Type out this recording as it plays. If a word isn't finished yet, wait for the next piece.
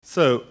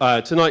So,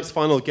 tonight's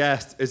final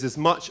guest is as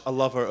much a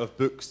lover of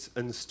books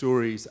and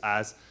stories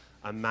as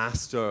a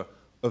master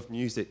of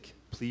music.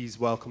 Please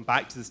welcome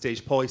back to the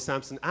stage Polly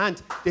Samson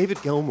and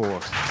David Gilmour.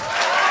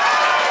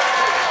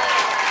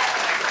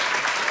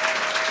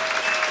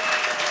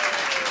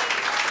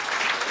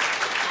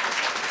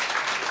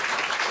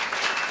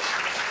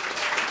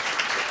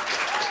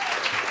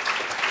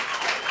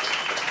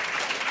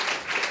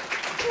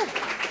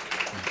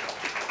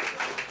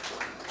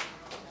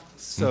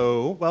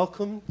 So,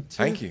 welcome to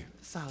Thank you.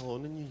 the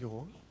Salon in New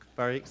York.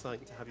 Very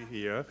exciting to have you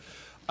here.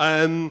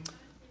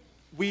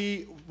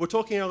 We were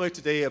talking earlier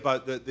today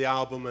about the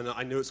album, and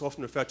I know it's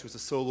often referred to as a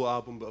solo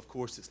album, but of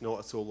course it's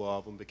not a solo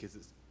album because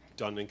it's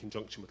done in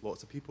conjunction with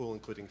lots of people,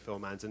 including Phil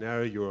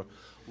Manzanera, your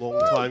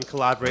long-time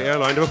collaborator. A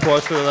round of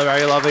applause for the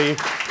very lovely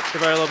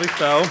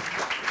Phil.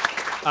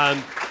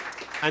 And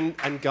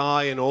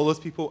Guy and all those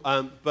people.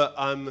 But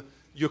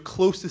your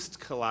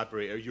closest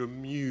collaborator, your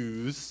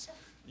muse,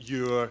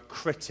 your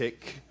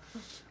critic,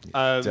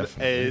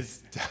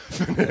 is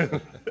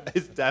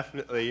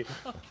definitely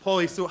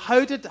Polly. So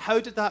how did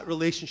that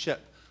relationship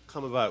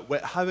come about?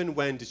 How and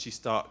when did she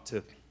start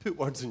to put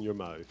words in your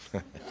mouth?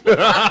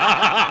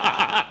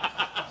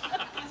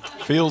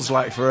 Feels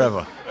like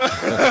forever.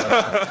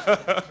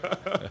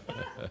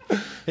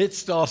 It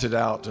started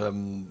out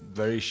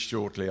very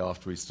shortly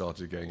after we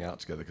started going out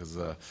together, because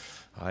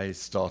I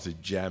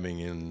started jamming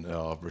in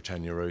our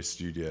Britannia Row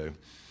studio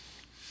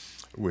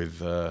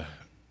with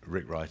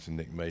Rick Wright and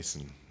Nick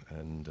Mason,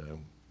 and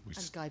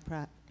Guy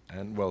Pratt.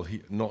 And well,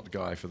 not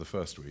Guy for the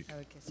first week. Oh,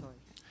 okay, sorry.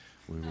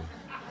 We were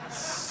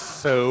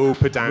so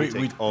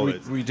pedantic.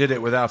 we did it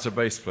without a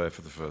bass player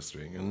for the first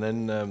week, and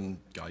then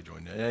Guy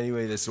joined. And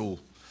anyway, this all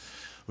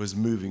was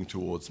moving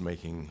towards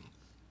making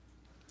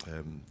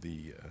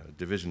the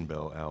Division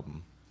Bell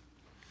album,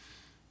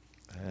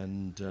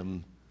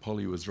 and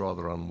Polly was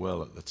rather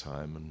unwell at the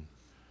time,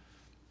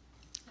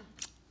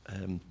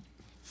 and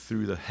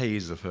through the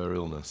haze of her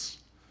illness,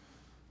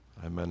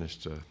 I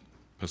managed to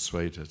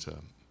persuade her to,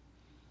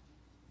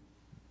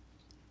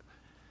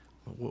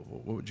 what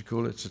would you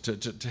call it,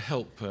 to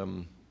help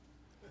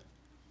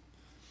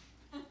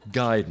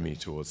guide me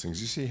towards things.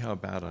 You see how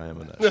bad I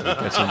am at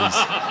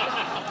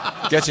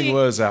getting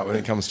words out when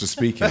it comes to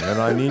speaking,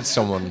 and I need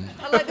someone.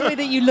 I like the way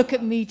that you look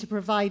at me to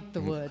provide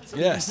the words.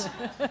 Yes.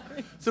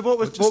 So what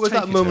was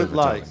that moment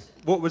like?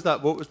 What was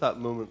that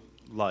moment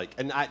like?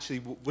 And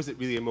actually, was it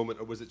really a moment,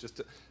 or was it just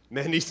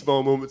many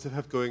small moments of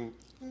her going,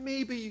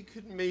 maybe you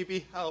could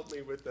maybe help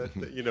me with that?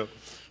 You know,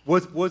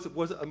 was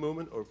it a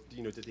moment, or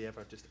did he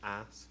ever just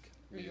ask?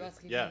 Were you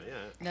asking Yeah, me?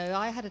 yeah. No,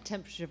 I had a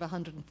temperature of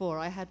 104.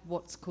 I had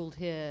what's called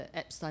here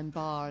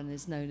Epstein-Barr, and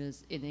is known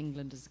as in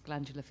England as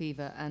glandular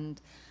fever,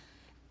 and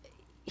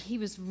he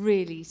was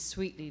really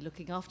sweetly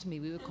looking after me.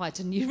 We were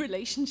quite a new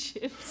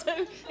relationship,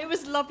 so it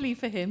was lovely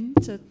for him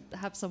to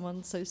have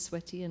someone so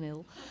sweaty and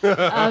ill.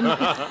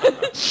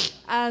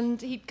 And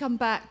he'd come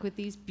back with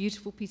these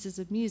beautiful pieces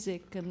of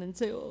music and then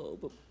say, oh,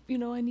 but,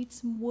 I need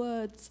some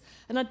words.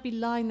 And I'd be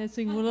lying there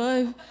saying, well,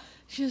 I'm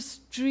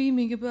just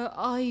dreaming about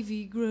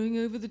ivy growing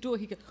over the door.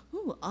 He'd go,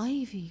 oh,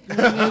 ivy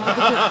growing over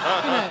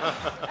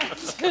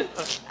the door.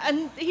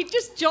 And he'd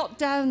just jot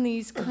down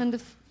these kind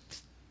of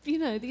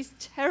these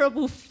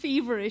terrible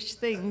feverish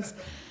things.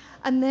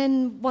 And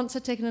then once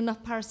I'd taken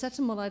enough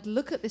paracetamol, I'd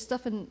look at this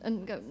stuff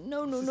and go,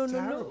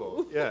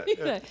 no.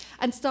 Yeah.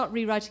 And start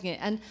rewriting it.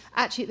 And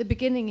actually at the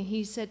beginning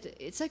he said,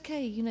 it's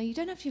okay, you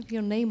don't have to have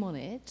your name on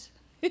it.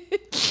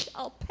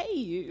 I'll pay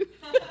you.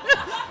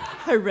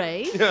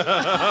 Hooray.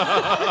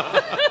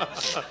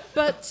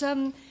 But,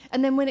 and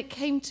then when it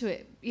came to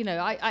it,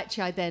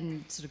 I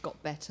then sort of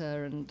got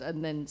better and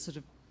then sort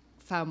of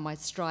found my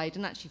stride,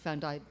 and actually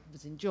found I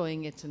was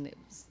enjoying it, and it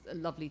was a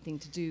lovely thing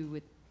to do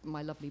with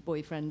my lovely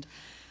boyfriend.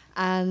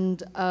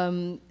 And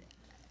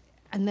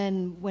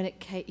then when it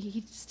came,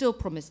 he still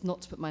promised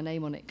not to put my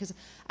name on it, because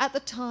at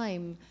the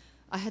time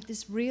I had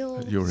this real...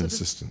 At your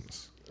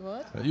insistence.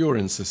 What? At your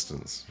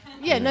insistence.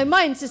 Yeah, no,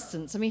 my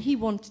insistence. I mean, he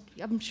wanted,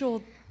 I'm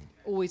sure,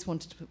 always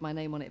wanted to put my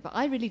name on it, but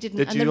I really didn't.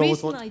 Did and you the always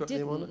reason want to put your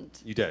name on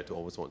it? You did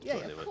always want to put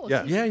your name on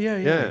it.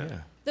 Yeah.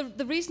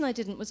 The reason I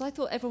didn't was I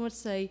thought everyone would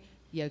say,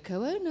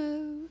 Yoko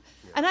Ono.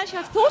 And actually,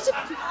 I've thought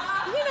about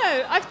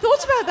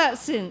that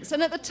since.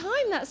 And at the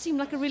time, that seemed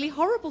like a really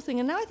horrible thing.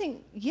 And now I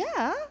think,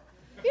 yeah,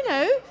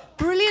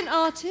 brilliant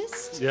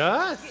artist.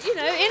 Yes. In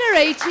her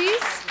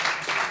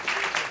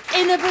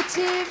 80s,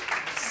 innovative,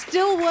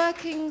 still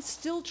working,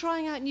 still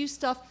trying out new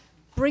stuff.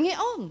 Bring it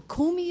on.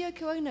 Call me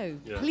Yoko Ono,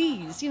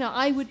 please.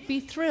 I would be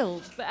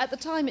thrilled. But at the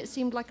time, it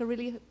seemed like a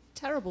really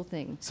terrible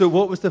thing. So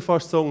what was the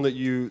first song that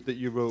you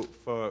wrote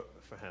for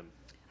him?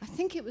 I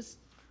think it was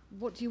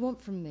What Do You Want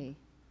From Me?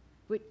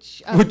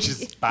 Which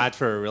is bad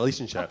for a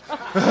relationship. What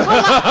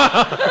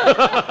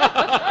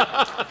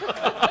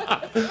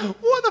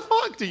the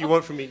fuck do you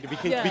want from me? We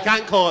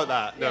can't call it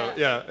that. No,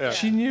 yeah.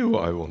 She knew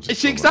what I wanted.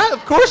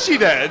 Of course she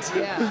did.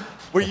 Yeah.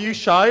 Were you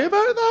shy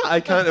about that? I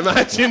can't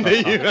imagine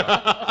that you...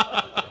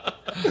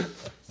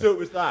 So it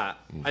was that,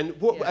 and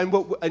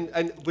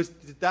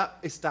did that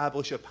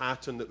establish a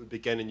pattern that would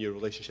begin in your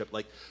relationship?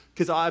 Like,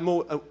 because I'm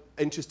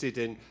interested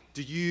in,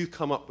 do you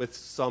come up with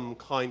some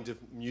kind of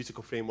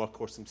musical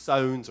framework or some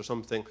sounds or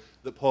something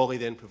that Polly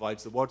then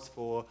provides the words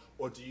for,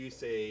 or do you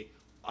say,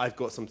 I've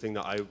got something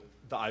that I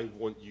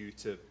want you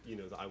to,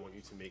 that I want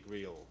you to make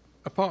real?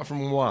 Apart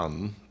from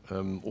one,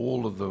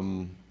 all of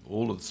the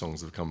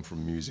songs have come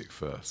from music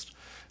first,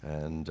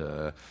 and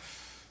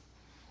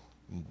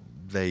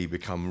they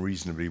become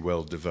reasonably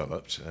well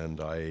developed, and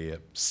I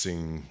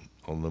sing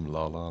on them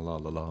la la la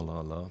la la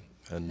la la.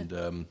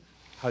 And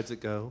how's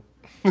it go?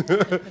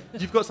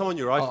 You've got some on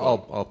your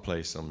iPhone. I'll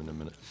play some in a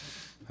minute.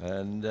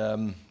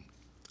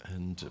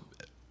 And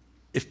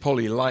if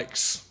Polly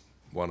likes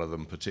one of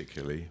them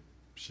particularly,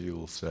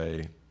 she'll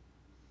say,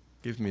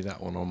 "Give me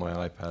that one on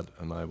my iPad,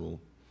 and I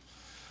will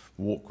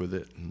walk with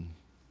it and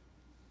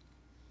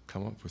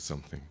come up with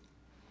something."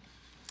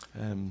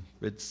 And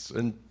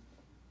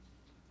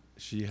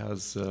she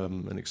has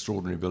an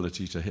extraordinary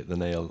ability to hit the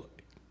nail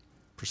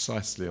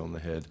precisely on the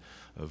head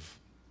of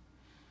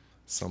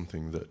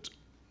something that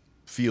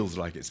feels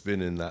like it's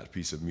been in that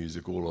piece of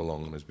music all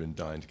along and has been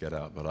dying to get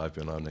out, but I've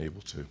been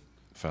unable to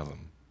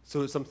fathom.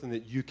 So it's something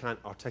that you can't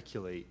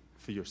articulate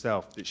for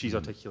yourself, that she's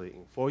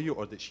articulating for you,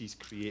 or that she's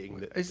creating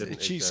that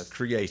didn't She's exist?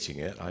 creating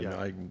it.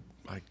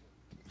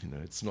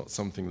 It's not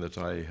something that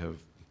I have.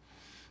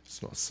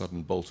 It's not a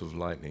sudden bolt of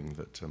lightning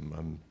that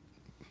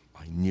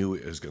I knew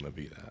it was going to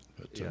be that.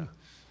 But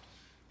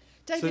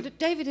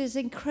David is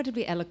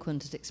incredibly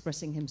eloquent at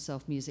expressing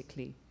himself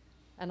musically,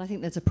 and I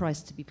think there's a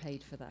price to be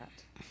paid for that.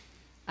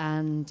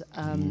 And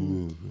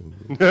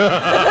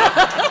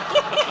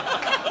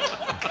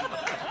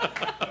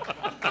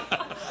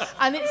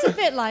and it's a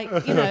bit like,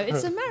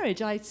 it's a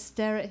marriage. I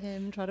stare at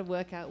him, try to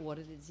work out what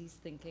it is he's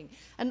thinking.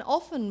 And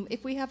often,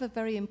 if we have a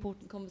very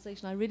important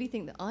conversation, I really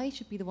think that I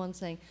should be the one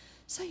saying,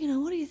 "So,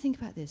 what do you think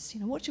about this?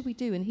 What should we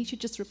do?" And he should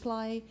just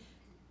reply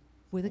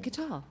with a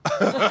guitar.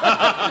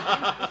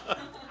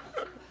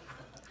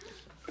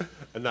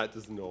 And that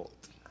does not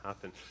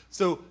happen.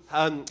 So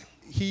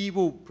he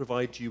will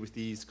provide you with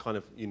these kind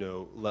of,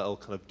 little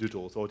kind of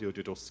doodles, audio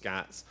doodle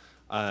scats,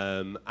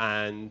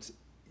 and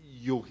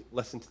you'll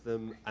listen to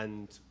them.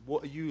 And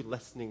what are you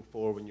listening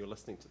for when you're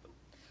listening to them?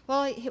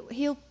 Well,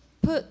 he'll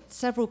put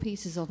several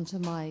pieces onto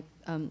my,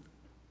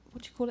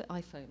 what do you call it,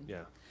 iPhone.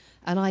 Yeah.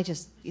 And I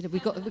just,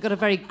 we've got a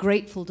very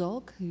grateful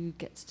dog who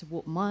gets to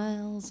walk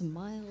miles and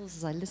miles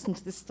as I listen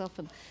to this stuff,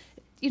 and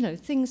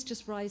things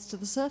just rise to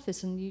the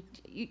surface. And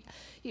you,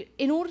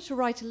 in order to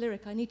write a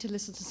lyric, I need to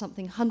listen to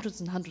something hundreds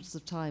and hundreds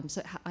of times.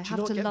 So I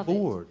have to love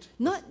bored? it.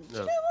 No. Do you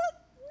know what?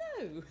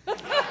 No.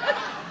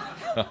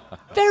 How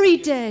very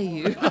dare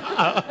you?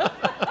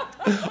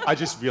 I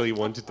just really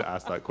wanted to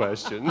ask that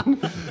question.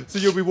 So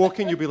you'll be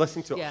walking, you'll be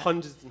listening to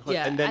hundreds and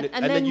hundreds,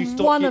 and then you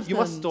stop. You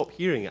must stop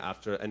hearing it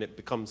after, and it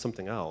becomes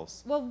something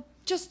else. Well,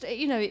 just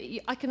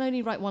I can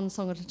only write one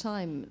song at a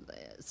time.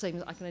 Same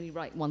as I can only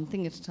write one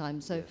thing at a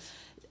time. So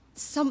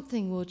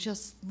something will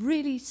just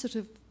really sort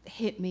of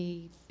hit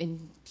me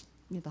in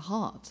the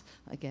heart,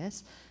 I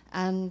guess.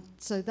 And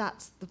so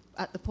that's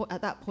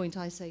at that point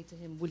I say to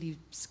him, "Will you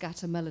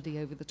scatter melody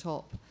over the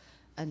top?"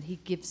 And he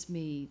gives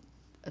me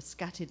a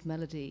scattered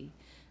melody.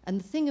 And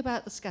the thing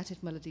about the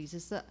scattered melodies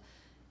is that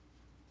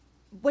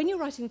when you're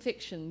writing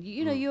fiction,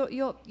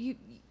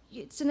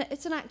 it's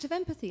an act of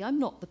empathy. I'm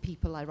not the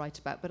people I write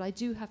about, but I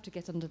do have to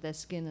get under their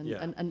skin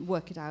and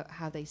work it out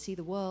how they see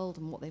the world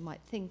and what they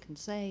might think and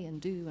say and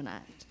do and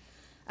act.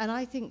 And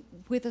I think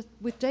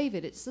with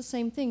David, it's the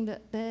same thing,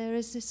 that there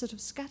is this sort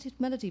of scattered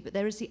melody, but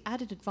there is the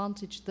added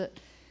advantage that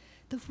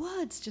the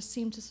words just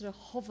seem to sort of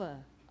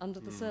hover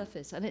under the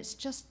surface, and it's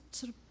just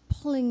sort of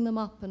pulling them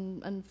up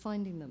and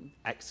finding them.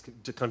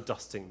 Kind of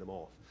dusting them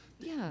off.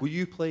 Yeah. Will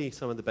you play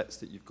some of the bits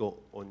that you've got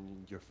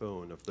on your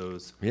phone of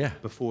those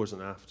befores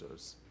and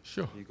afters?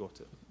 Sure. You got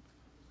it.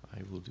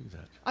 I will do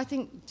that. I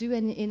think do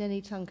in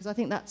any tongue, because I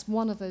think that's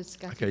one of those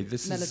scattered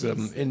melodies. Okay, this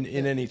is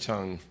in any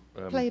tongue.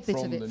 Play a bit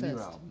from of it the first.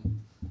 new album.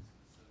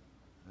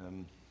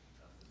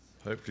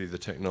 Hopefully the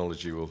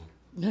technology will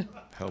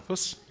help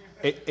us.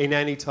 In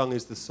Any Tongue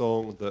is the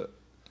song that,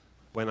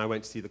 when I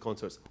went to see the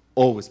concerts,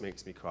 always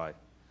makes me cry.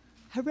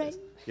 Hooray!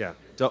 Yeah,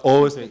 it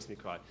always makes me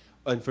cry.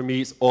 And for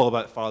me, it's all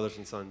about fathers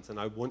and sons. And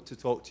I want to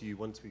talk to you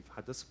once we've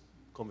had this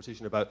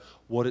conversation about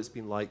what it's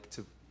been like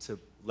to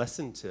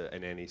listen to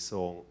In Any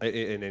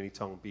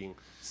Tongue being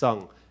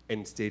sung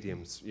in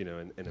stadiums,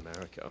 in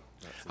America.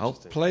 I'll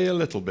play a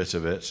little bit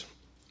of it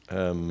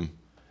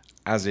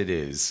as it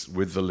is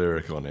with the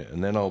lyric on it,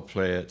 and then I'll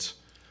play it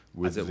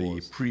with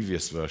the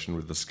previous version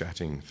with the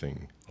scatting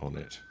thing on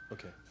it.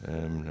 Okay.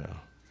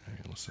 Now, hang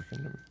on a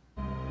second.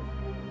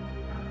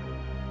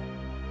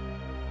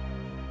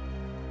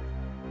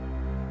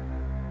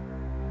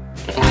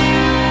 A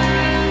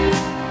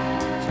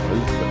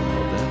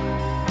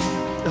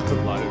little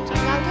bit loud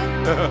there.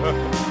 Louder?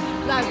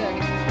 Louder.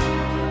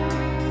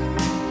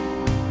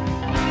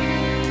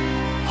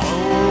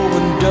 Home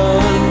and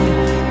done,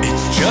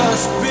 it's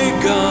just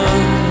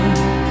begun.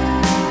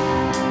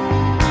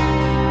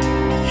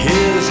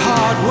 His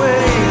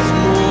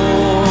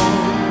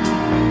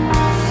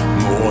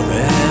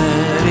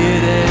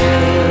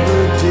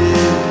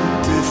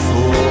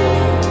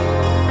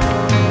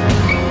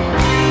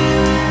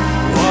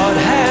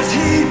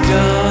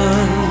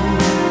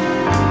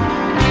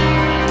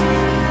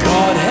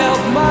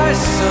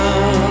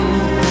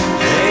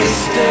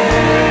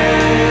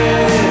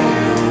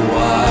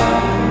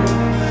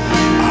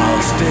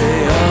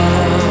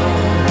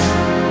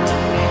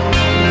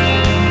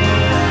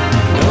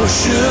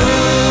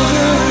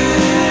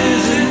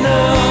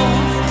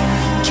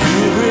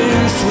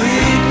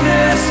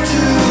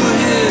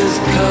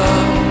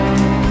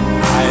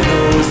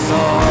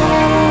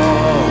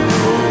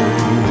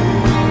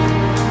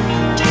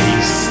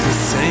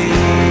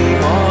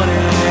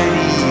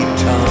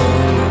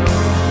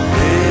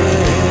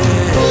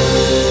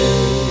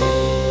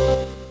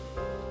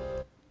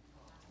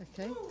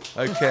Okay.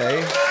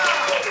 Okay.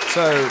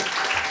 So,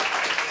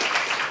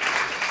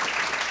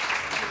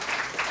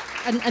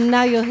 And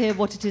now you'll hear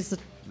what it is that...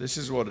 this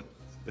is what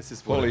This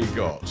is what Polly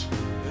got.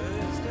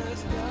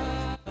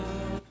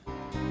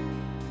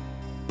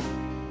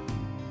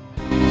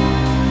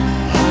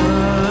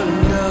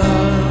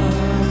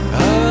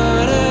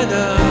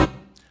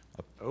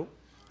 Oh.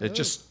 It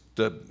just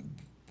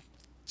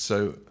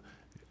so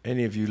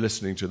any of you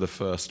listening to the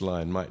first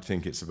line might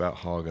think it's about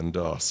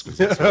Haagen-Dazs. 'Cause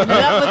it's-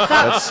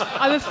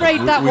 I'm afraid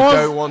that we was...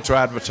 don't want to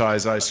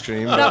advertise ice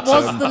cream. That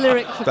but, was the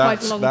lyric for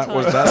quite a long time.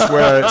 That's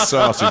where it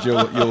started.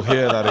 You'll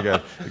hear that again.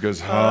 It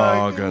goes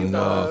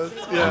Haagen-Dazs.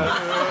 Yeah.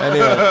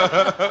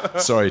 Anyway,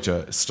 sorry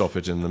to stop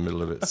it in the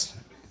middle of its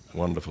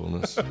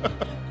wonderfulness.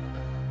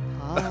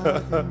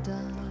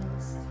 Haagen-Dazs.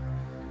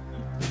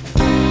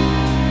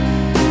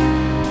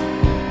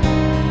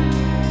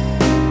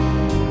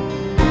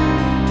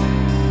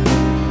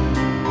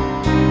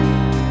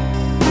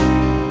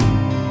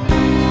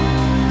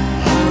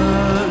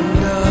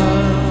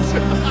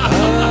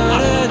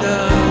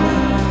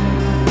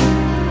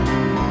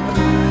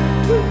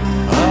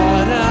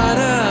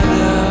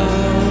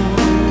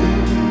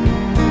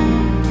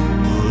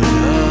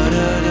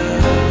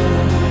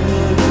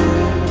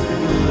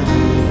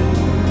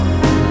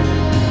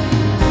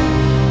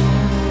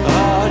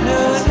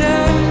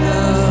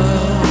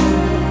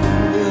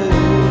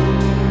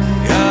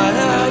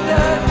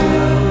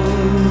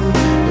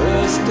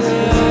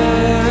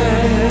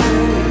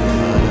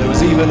 There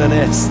was even an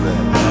S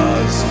there.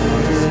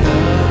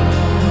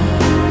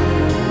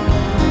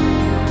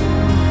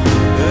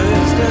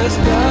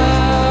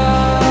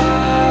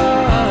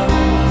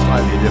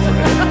 Slightly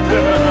different.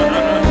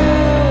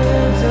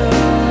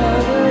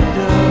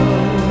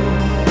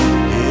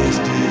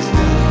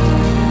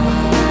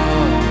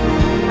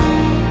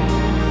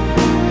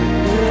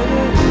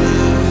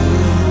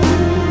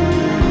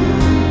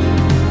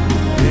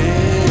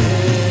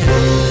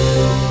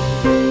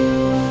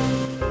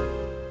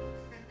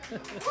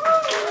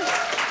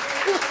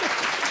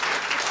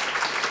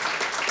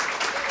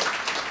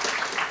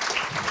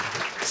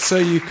 So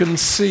you can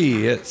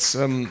see it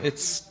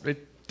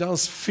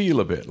does feel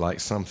a bit like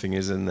something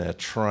is in there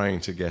trying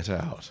to get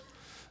out,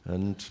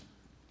 and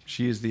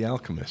she is the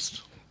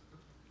alchemist.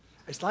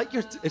 It's like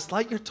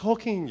you're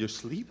talking in your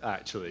sleep.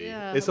 Actually,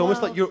 Yeah, it's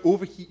almost well- like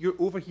you're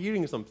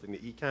overhearing something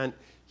that he can't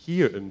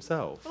hear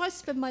himself. Well, I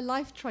spend my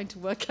life trying to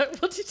work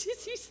out what it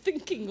is he's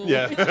thinking. All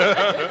Yeah.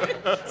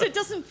 So it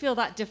doesn't feel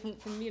that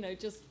different from,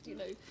 just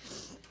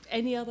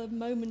any other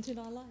moment in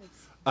our lives.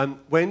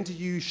 When do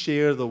you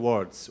share the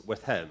words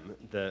with him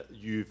that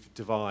you've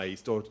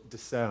devised or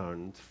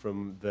discerned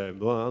from the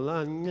blah,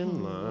 blah, blah,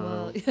 blah,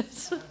 Well,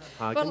 yes.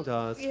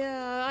 Haagen-Dazs?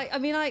 Yeah,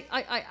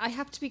 I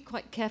have to be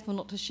quite careful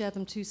not to share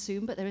them too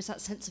soon, but there is that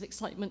sense of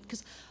excitement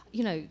because,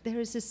 there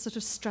is this sort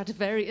of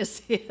Stradivarius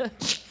here,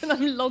 and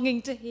I'm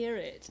longing to hear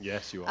it.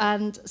 Yes, you are.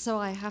 And so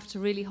I have to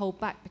really hold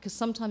back because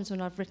sometimes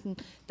when I've written,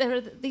 there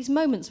are these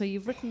moments where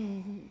you've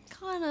written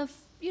kind of,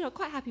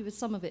 quite happy with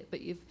some of it,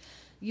 but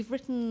you've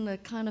written a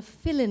kind of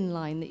fill-in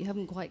line that you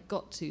haven't quite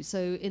got to. So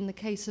in the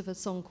case of a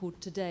song called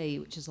Today,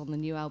 which is on the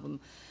new album,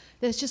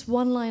 there's just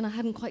one line I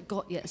hadn't quite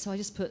got yet, so I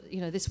just put,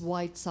 this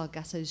wide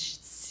Sargasso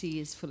sea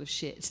is full of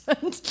shit.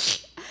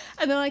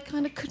 And then I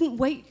kind of couldn't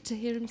wait to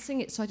hear him sing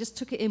it, so I just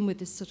took it in with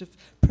this sort of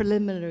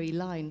preliminary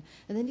line.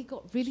 And then he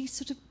got really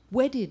sort of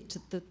wedded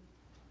to the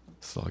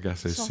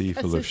Sargasso sea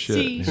full of shit.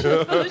 sea full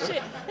of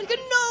shit. And go,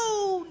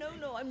 no,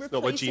 I'm replacing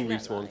not what Jean that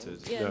Rees line.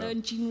 wanted, Yeah, no. no,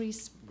 and Jean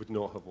Rees... Would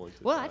not have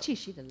wanted. Well, that. actually,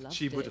 she'd have loved it.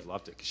 She would have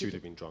loved it because she would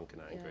have been drunk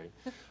and angry.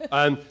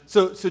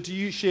 So do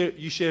you share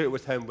it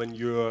with him when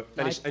you're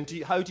finished? And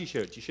how do you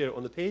share it? Do you share it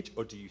on the page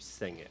or do you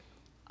sing it?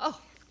 Oh,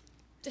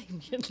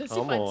 Damien, as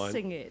Come if on. I'd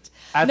sing it.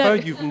 Ever? No.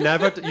 You've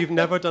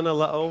never done a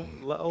little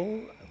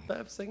bit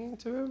of singing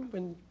to him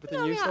with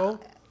a new song?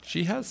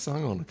 She has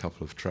sung on a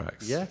couple of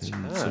tracks. Yes, she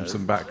in has.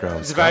 some background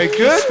It's stuff. very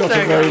good. She's got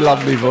a very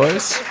lovely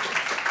voice.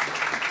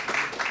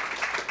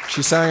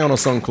 She sang on a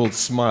song called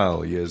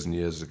Smile years and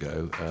years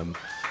ago.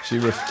 She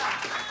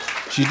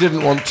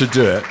didn't want to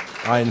do it.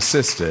 I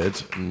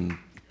insisted and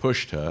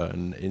pushed her,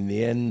 and in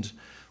the end,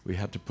 we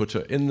had to put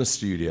her in the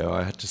studio.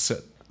 I had to set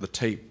the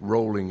tape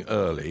rolling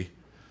early.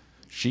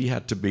 She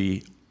had to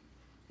be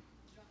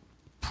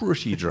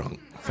pretty drunk.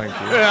 Thank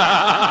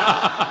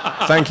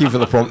you. Thank you for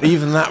the prompt.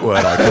 Even that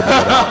word I couldn't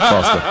get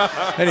out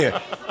faster.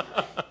 Anyway,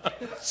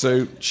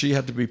 so she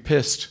had to be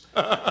pissed.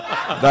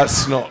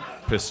 That's not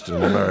pissed in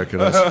America,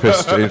 that's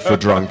pissed for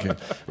drunken.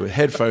 With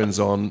headphones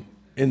on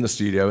in the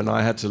studio, and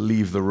I had to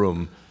leave the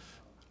room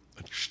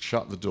and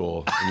shut the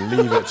door and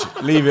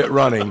leave it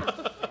running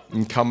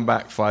and come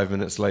back 5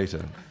 minutes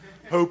later.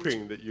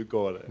 Hoping that you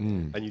got it.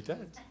 And you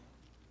did.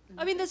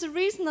 I mean, there's a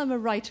reason I'm a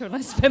writer and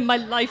I spend my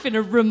life in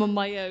a room on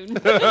my own.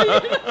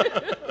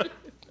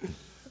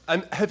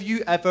 Have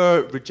you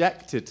ever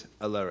rejected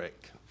a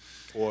lyric?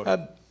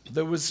 Or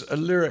There was a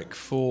lyric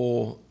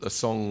for a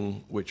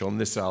song which on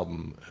this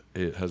album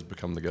it has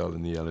become The Girl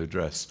in the Yellow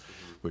Dress,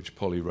 which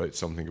Polly wrote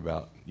something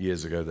about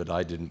years ago that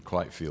I didn't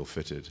quite feel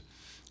fitted.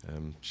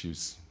 She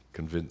was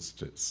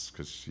convinced it's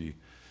because she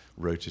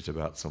wrote it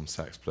about some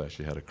sax player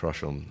she had a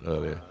crush on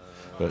earlier.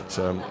 But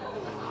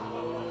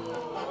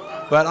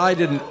I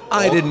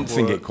didn't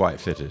think it quite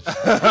fitted.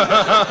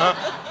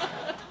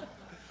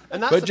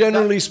 But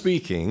generally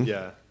speaking,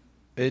 yeah.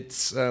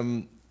 it's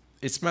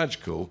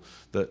magical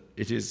that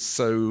it is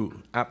so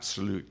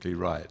absolutely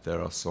right.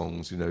 There are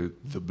songs,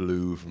 The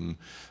Blue from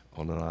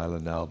On an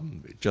Island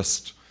album, it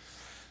just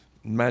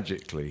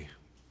magically,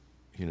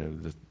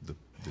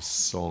 this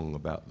song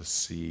about the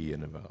sea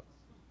and about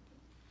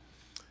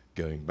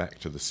going back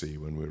to the sea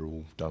when we're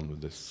all done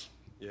with this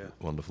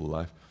wonderful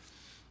life,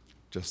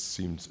 just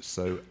seems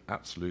so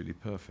absolutely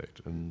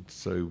perfect. And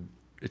so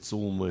it's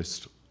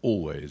almost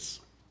always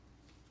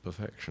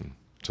perfection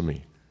to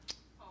me.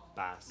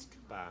 Bask.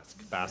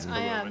 I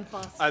am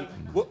basking.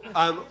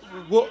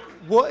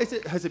 What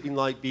has it been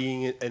like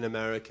being in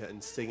America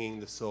and singing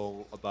the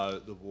song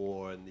about the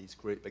war and these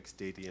great big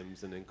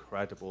stadiums and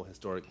incredible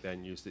historic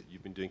venues that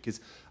you've been doing?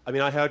 Because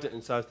I heard it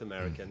in South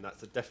America, and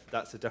that's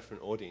a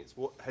different audience.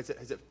 What has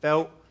it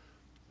felt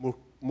more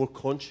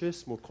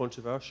conscious, more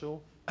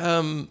controversial?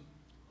 I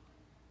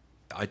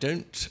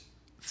don't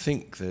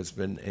think there's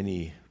been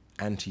any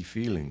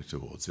anti-feeling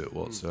towards it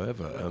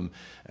whatsoever.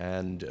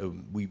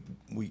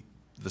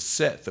 The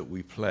set that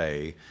we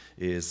play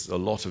is a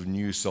lot of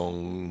new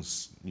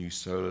songs, new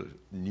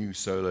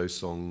solo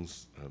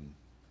songs,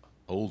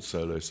 old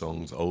solo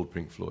songs, old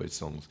Pink Floyd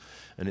songs,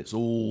 and it's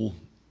all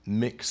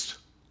mixed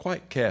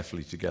quite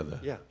carefully together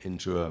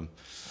into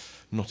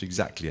not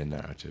exactly a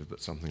narrative,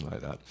 but something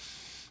like that.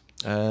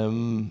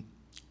 And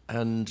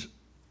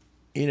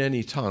In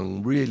Any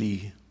Tongue,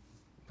 really,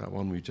 that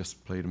one we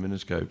just played a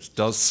minute ago,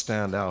 does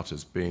stand out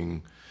as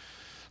being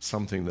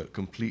something that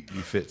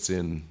completely fits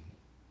in.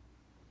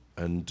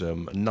 And a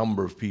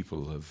number of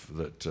people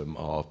that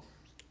are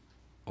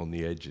on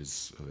the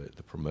edges of it.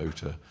 The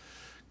promoter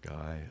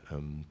guy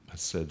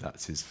has said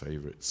that's his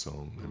favourite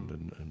song,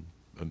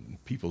 and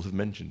people have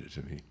mentioned it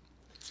to me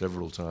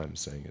several times,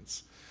 saying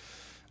it's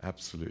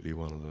absolutely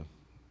one of the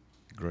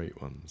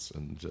great ones,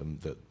 and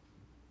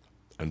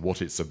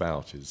what it's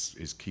about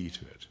is key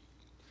to it.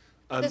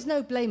 There's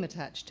no blame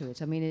attached to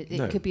it.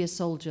 It could be a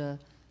soldier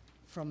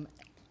from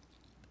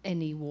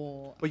any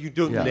war. But you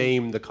don't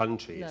name the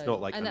country. No. It's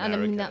not like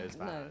America is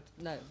bad.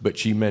 No. But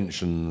she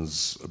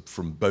mentions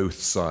from both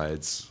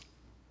sides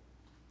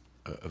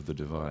of the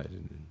divide,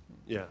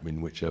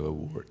 in whichever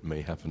war it may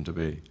happen to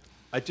be.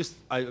 I'd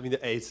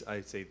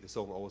say the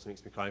song always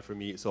makes me cry. For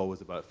me, it's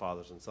always about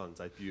fathers and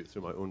sons. I view it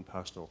through my own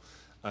personal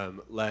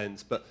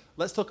lens. But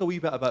let's talk a wee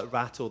bit about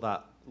Rattle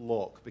That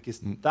Lock,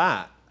 because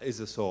that is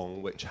a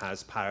song which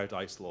has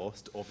Paradise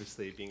Lost,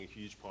 obviously being a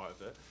huge part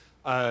of it.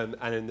 And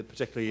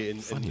particularly in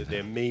the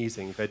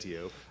amazing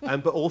video,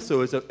 but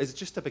also it's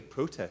just a big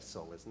protest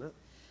song, isn't it?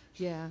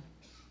 Yeah.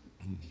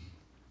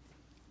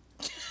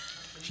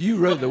 You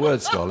wrote the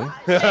words, darling.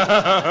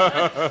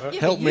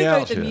 Help me out here. You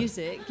wrote the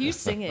music. You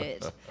sing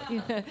it.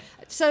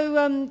 So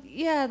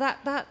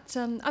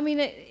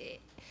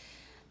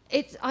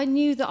I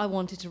knew that I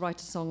wanted to write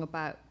a song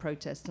about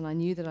protest, and I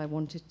knew that I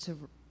wanted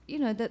to.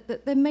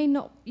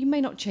 That you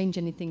may not change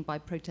anything by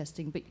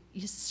protesting, but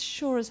you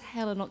sure as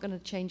hell are not going to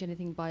change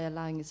anything by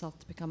allowing yourself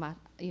to become,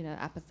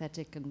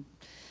 apathetic, and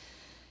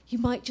you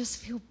might just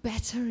feel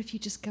better if you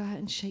just go out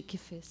and shake your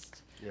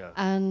fist. Yeah.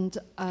 And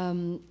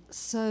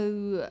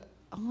so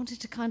I wanted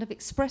to kind of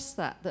express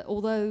that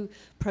although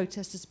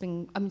protest has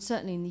been,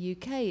 certainly in the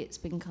UK, it's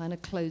been kind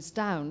of closed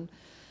down,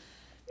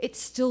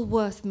 it's still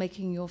worth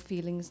making your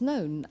feelings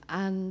known,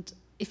 and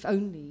if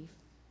only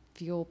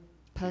for your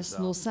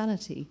personal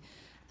sanity.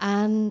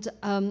 And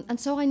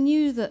so I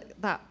knew that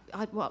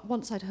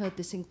once I'd heard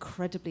this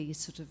incredibly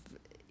sort of,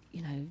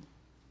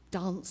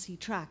 dancey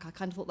track, I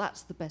kind of thought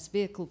that's the best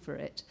vehicle for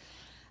it.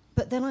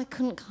 But then I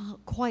couldn't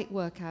quite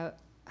work out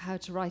how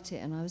to write it,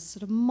 and I was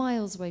sort of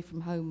miles away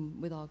from home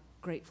with our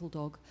grateful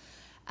dog,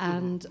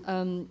 and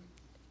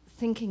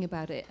thinking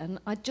about it. And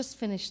I'd just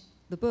finished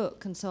the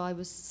book, and so I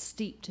was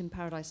steeped in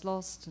Paradise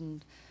Lost,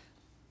 and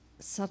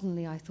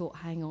suddenly I thought,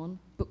 hang on,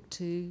 book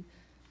 2,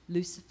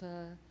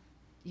 Lucifer,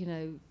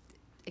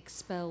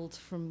 expelled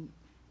from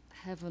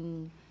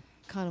heaven,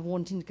 kind of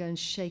wanting to go and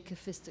shake a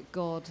fist at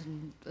God,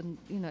 and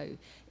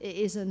it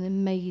is an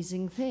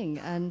amazing thing.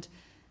 And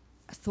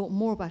I thought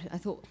more about it. I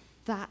thought,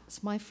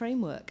 that's my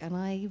framework, and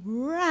I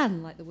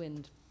ran like the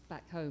wind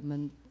back home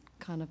and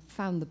kind of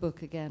found the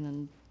book again,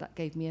 and that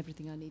gave me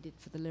everything I needed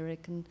for the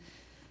lyric, and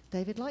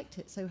David liked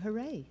it, so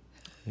hooray.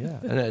 Yeah,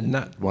 and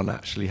that one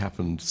actually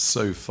happened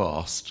so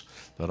fast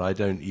that I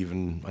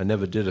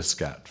never did a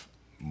scat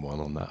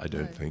one on that, I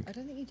don't think. I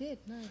don't think you did,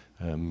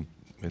 no.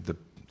 The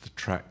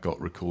track got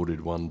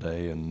recorded one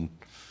day, and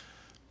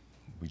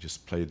we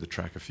just played the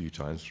track a few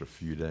times for a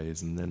few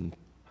days, and then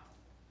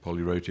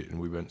Polly wrote it, and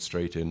we went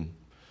straight in,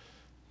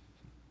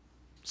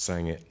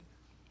 sang it,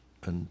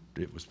 and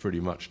it was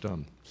pretty much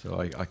done. So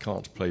I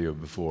can't play you a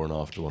before and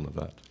after one of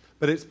that.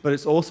 But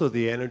it's also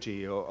the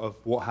energy of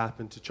what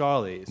happened to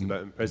Charlie. It's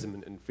about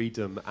imprisonment and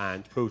freedom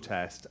and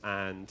protest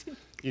and,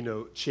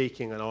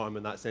 shaking an arm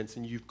in that sense.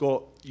 And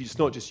it's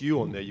not just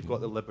you on there. You've got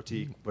the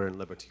Liberty, we're in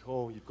Liberty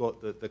Hall. You've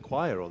got the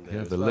choir on there.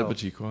 Yeah, as the well.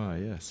 Liberty Choir,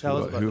 yes. Tell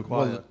us about the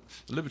choir. Well,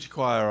 the Liberty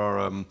Choir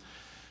are,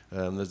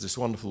 there's this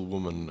wonderful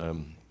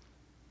woman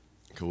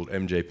called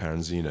MJ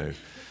Paranzino,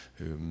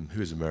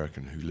 who is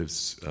American, who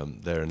lives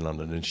there in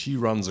London, and she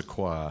runs a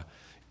choir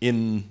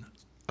in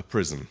a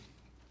prison.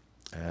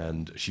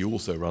 And she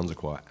also runs a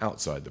choir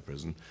outside the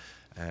prison.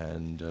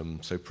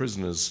 And so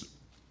prisoners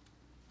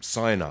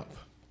sign up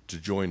to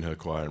join her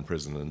choir in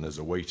prison, and there's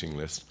a waiting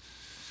list,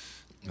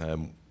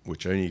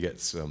 which only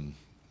gets,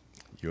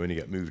 you only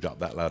get moved up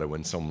that ladder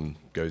when someone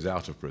goes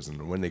out of prison.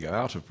 And when they go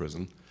out of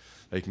prison,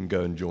 they can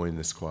go and join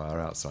this choir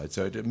outside.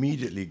 So it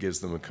immediately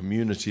gives them a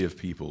community of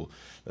people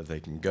that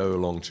they can go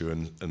along to,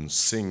 and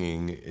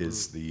singing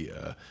is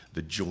the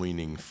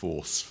joining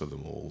force for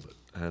them all.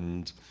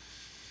 And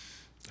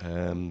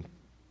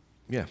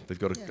they've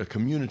got a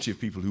community of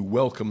people who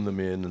welcome them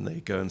in, and they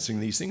go and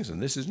sing these things.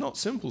 And this is not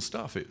simple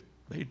stuff.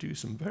 They do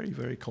some very,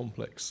 very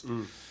complex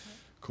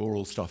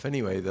choral stuff.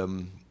 Anyway,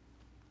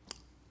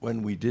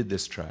 when we did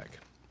this track,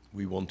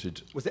 we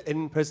wanted... Was it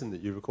in prison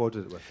that you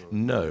recorded it with?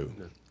 No.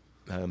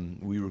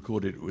 We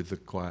recorded it with the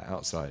choir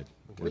outside.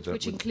 Okay.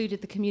 Which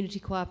included the community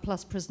choir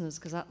plus prisoners,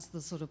 because that's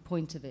the sort of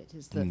point of it,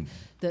 is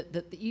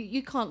that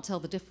you can't tell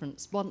the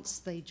difference once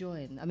they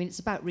join. I mean, it's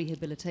about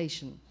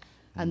rehabilitation.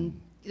 And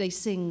they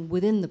sing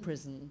within the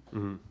prison,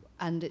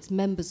 and it's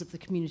members of the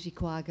community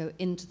choir go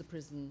into the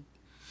prison.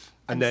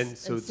 And then,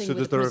 so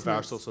there's the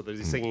reversal, so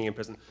there's singing in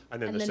prison,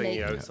 and then they're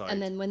singing outside.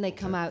 And then when they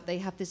come out, they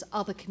have this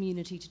other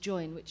community to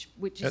join, which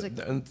is...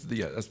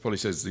 as Polly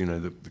says,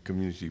 the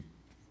community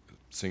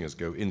singers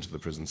go into the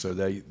prison, so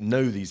they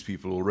know these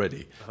people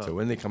already. So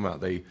when they come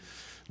out, they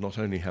not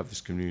only have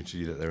this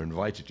community that they're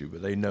invited to,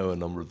 but they know a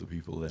number of the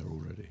people there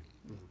already.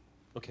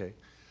 Okay.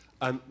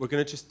 We're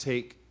going to just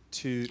take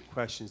 2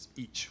 questions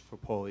each for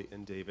Polly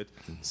and David.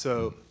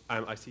 So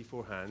I see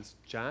 4 hands.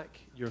 Jack,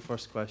 your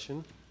first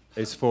question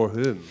is for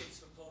whom?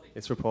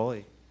 It's for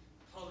Polly.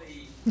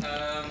 Polly,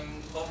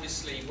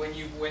 obviously, when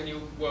you're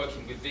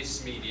working with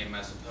this medium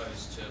as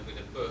opposed to with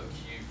a book,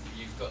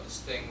 you've got this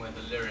thing where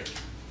the lyric,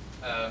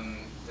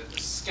 the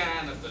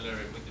scan of the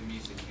lyric with the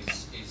music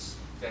is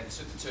they're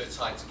two are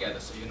tied together,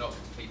 so you're not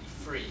completely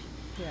free.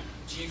 Yeah.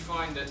 Do you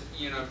find that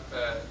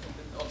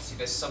obviously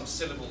there's some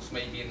syllables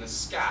maybe in the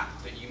scat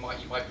that you might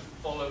be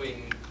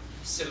following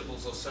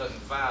syllables or certain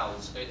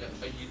vowels? Are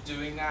you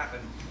doing that?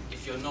 And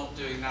if you're not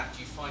doing that,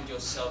 do you find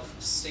yourself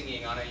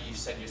singing? I know you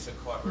said you're a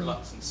quite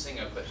reluctant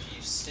singer, but do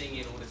you sing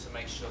in order to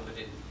make sure that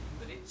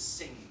it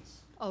sings?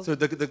 Oh. So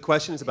the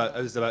question is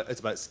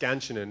about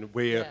scansion, and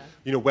where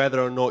whether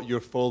or not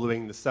you're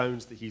following the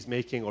sounds that he's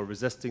making or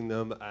resisting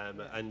them,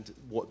 and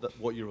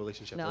what your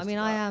relationship is. No, I mean,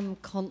 I am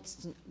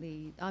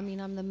constantly. I mean,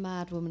 I'm the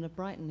mad woman of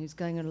Brighton who's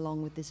going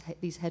along with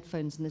these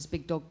headphones and this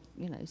big dog,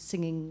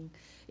 singing.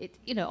 It,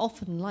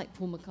 often like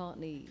Paul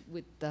McCartney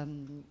with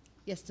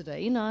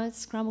yesterday. It's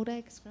scrambled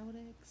eggs.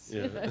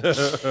 Yeah.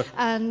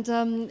 And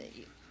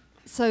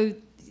so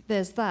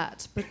there's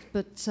that,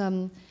 but.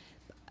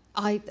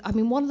 I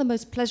mean, one of the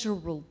most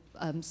pleasurable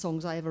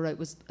songs I ever wrote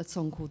was a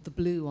song called "The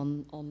Blue"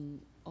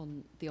 on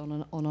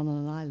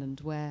an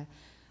Island, where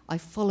I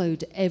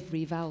followed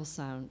every vowel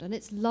sound, and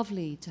it's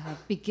lovely to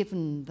be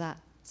given that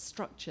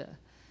structure,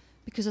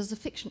 because as a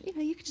fiction,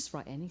 you could just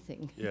write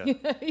anything. Yeah.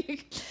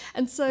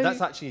 And so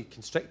that's actually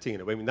constricting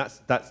in a way. I mean,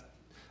 that's.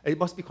 It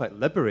must be quite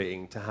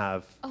liberating to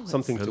have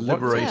something to work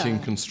with. Liberating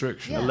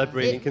constriction. A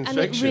liberating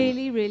constriction. And it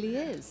really, really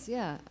is.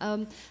 Yeah.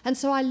 And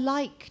so I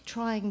like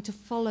trying to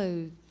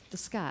follow the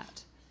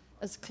scat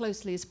as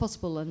closely as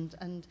possible,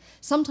 and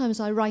sometimes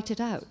I write it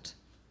out.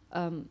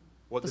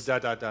 What the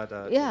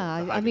da.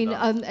 Yeah, I mean,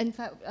 in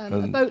fact, A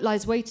Boat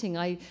Lies Waiting.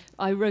 I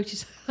wrote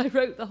it. I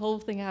wrote the whole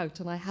thing out,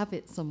 and I have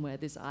it somewhere.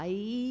 This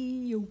and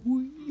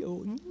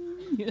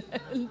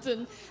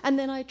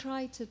then I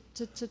try to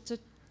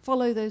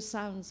follow those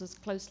sounds as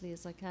closely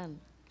as I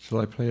can. Shall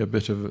I play a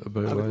bit of A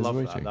Boat Lies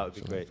Waiting? That would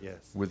be great.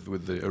 Yes.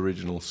 With the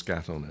original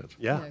scat on it.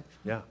 Yeah.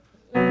 Yeah.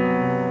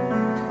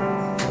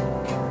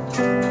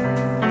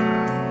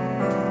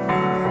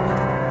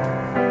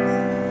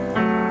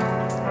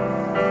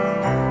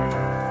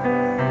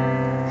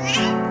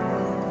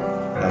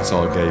 That's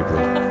our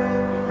Gabriel.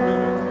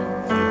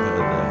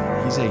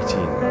 He's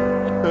 18.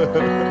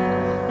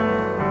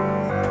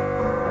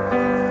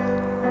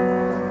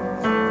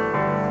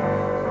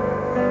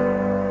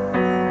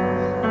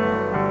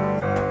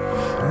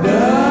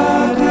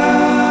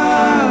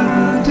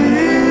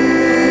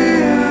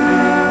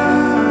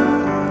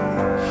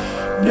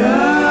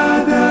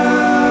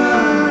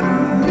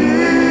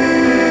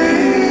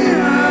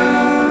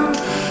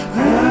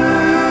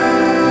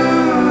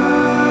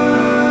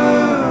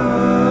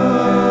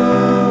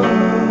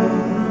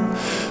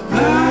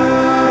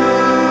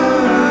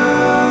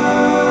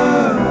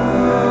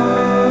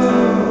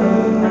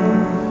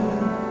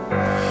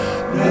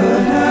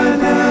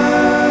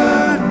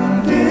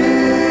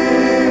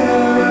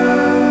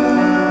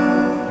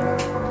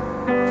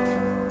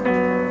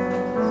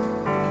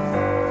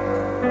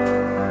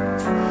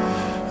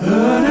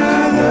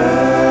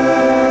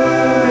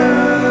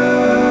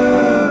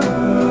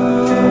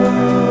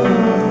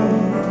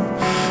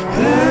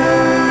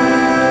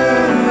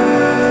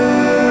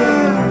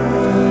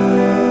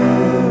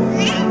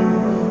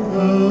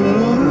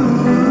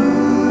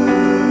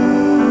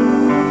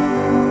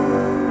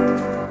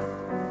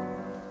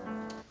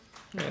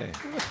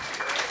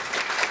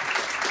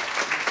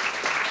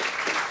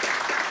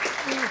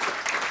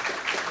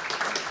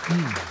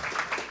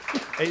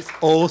 It's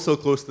all so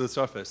close to the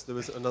surface. There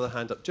was another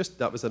hand up.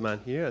 That was a man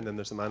here, and then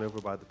there's a man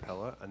over by the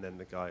pillar, and then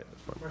the guy at the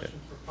front. Question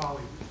for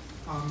Polly.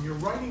 Your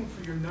writing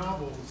for your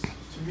novels,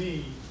 to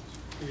me,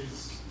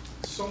 is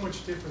so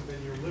much different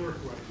than your lyric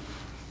writing.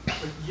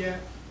 But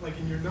yet, like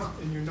in your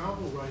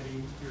novel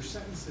writing, your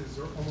sentences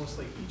are almost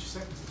like, each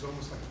sentence is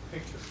almost like a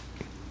picture.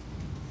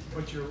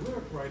 But your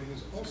lyric writing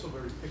is also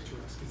very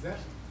picturesque. Is that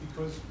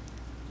because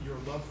your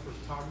love for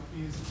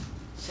photography is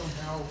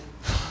somehow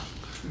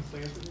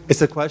implanted in?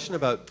 It's a question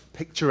about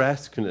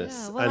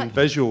picturesqueness Yeah, and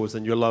visuals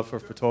and your love for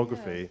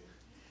photography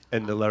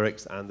in the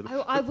lyrics and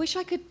the... I wish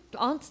I could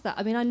answer that.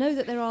 I mean, I know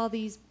that there are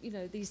these,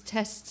 these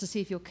tests to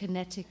see if you're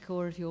kinetic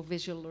or if you're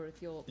visual or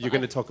if you're... You're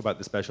going to talk about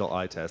the special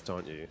eye test,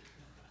 aren't you?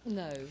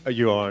 No. Oh,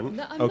 you aren't?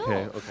 No, I'm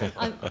okay, not. okay.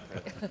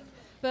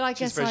 But I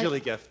She's guess visually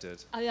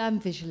gifted. I am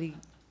visually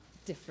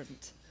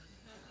different.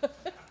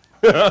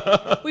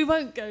 We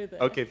won't go there.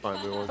 Okay,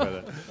 fine, we won't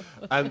go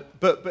there.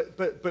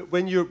 But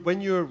when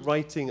you're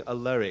writing a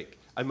lyric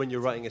and when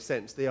you're writing a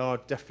sentence, they are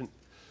different.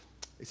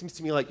 It seems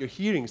to me like you're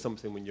hearing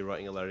something when you're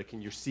writing a lyric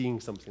and you're seeing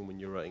something when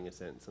you're writing a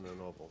sentence in a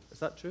novel. Is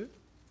that true?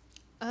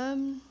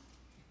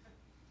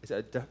 Is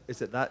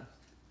it that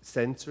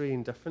sensory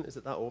and different? Is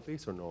it that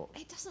obvious or not?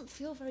 It doesn't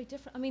feel very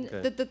different. I mean,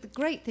 Okay. the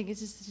great thing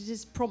is that it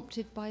is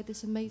prompted by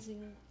this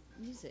amazing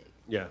music.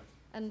 Yeah.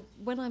 And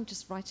when I'm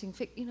just writing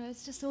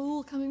it's just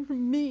all coming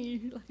from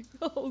me. Like,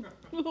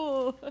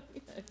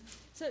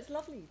 So it's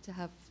lovely to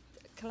have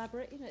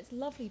collaborate. It's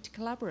lovely to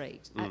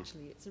collaborate.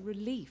 Actually, it's a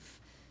relief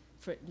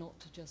for it not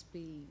to just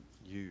be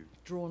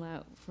drawn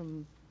out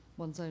from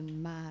one's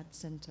own mad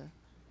centre.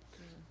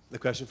 The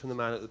question from the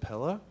man at the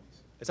pillar.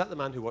 Is that the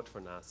man who worked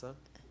for NASA?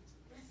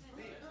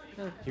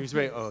 No. He was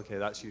very... Oh, okay,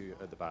 that's you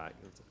at the back.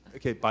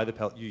 Okay, by the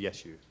pillar.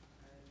 Yes, you.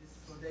 This is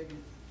for David.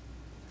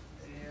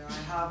 I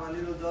have a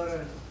little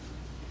daughter.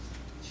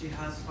 She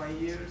has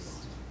 5 years.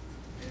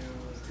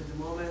 At the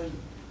moment,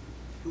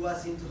 she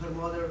was into her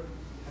mother.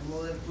 Her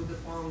mother put the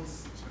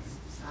phones,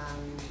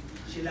 and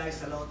she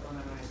lies a lot on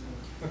the night.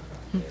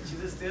 She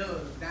just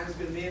still dance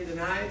with me in the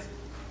night.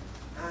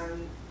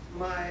 And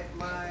my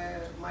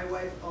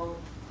wife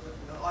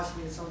asks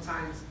me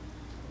sometimes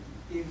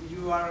if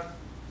you are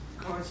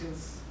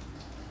conscious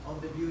of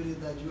the beauty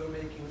that you are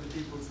making in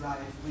people's life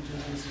with your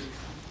music.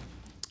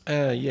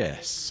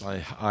 Yes,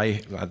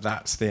 I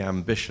that's the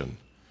ambition,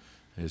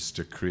 is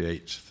to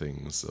create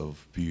things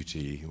of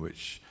beauty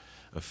which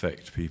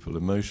affect people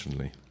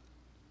emotionally.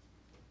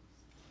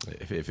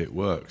 If it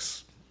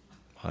works,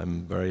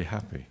 I'm very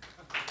happy.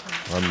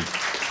 I'm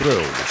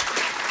thrilled.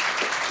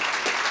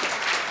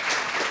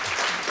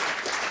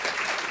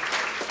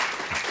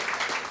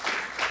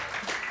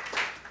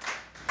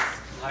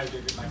 Hi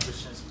David, my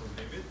question is for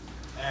David.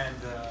 And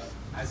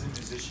as a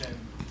musician,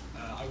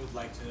 I would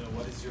like to know,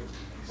 what is your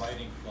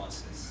writing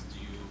process? Do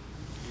you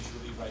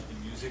usually write the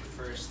music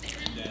first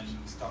and then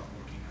start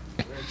working on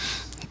the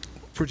lyrics?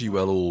 Pretty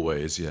well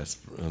always, yes.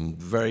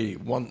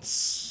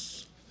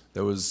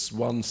 There was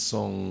one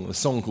song, a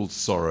song called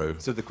Sorrow.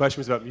 So the question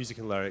was about music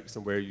and lyrics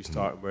and where you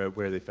start and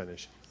where they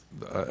finish.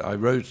 I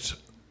wrote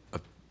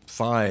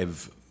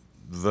 5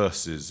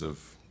 verses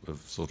of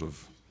sort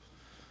of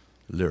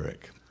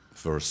lyric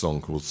for a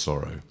song called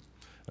Sorrow.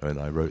 And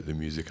I wrote the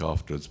music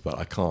afterwards, but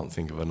I can't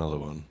think of another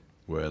one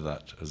where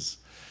that has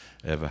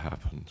ever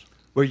happened.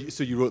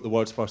 So you wrote the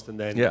words first and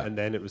then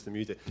it was the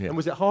music. Yeah. And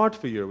was it hard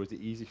for you or was it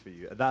easy for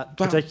you? That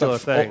particular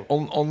thing?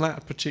 On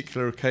that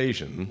particular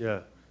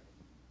occasion,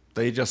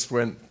 they just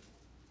went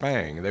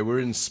bang. They were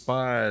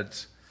inspired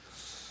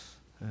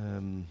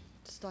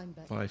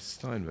by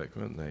Steinbeck,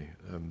 weren't they?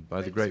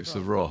 By the Grapes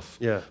of Wrath.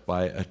 Yeah.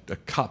 By a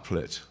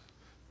couplet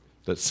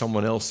that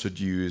someone else had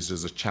used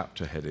as a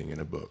chapter heading in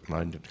a book. And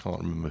I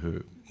can't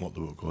remember what the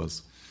book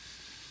was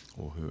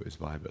or who it was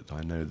by, but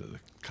I know that the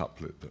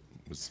couplet that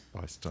was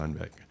by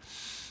Steinbeck.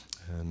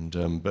 And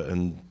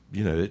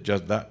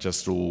that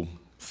just all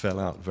fell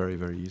out very,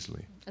 very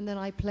easily. And then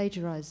I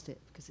plagiarised it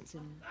because it's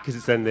in... Because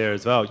it's in there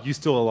as well. You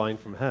stole a line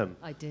from him.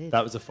 I did.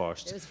 That was a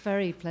first. It was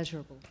very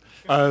pleasurable.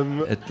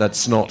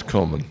 That's not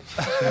common.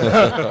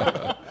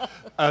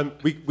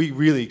 We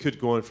really could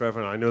go on forever,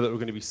 and I know that we're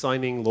going to be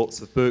signing lots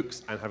of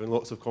books and having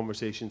lots of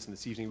conversations, and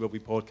this evening will be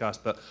podcast,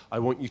 but I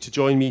want you to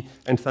join me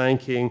in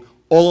thanking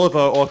all of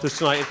our authors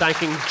tonight and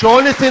thanking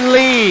Jonathan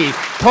Lee,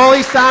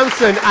 Polly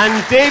Sampson,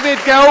 and David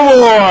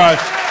Gilmore.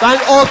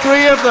 Thank all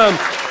 3 of them.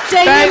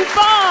 Damien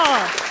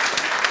Barr!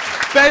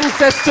 Ben's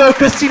sister,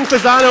 Christine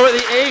Fasano at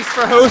the Ace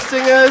for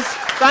hosting us.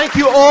 Thank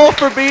you all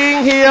for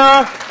being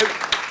here.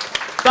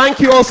 Thank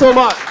you all so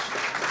much.